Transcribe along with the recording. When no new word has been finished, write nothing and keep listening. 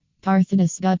Partho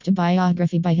Dasgupta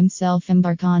biography by himself.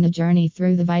 Embark on a journey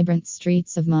through the vibrant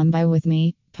streets of Mumbai with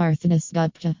me, Partho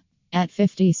Dasgupta. At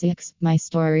 56, my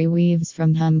story weaves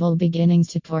from humble beginnings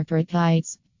to corporate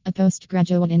heights. A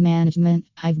postgraduate in management,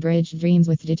 I've bridged dreams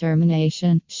with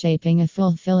determination, shaping a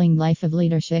fulfilling life of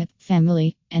leadership,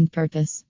 family, and purpose.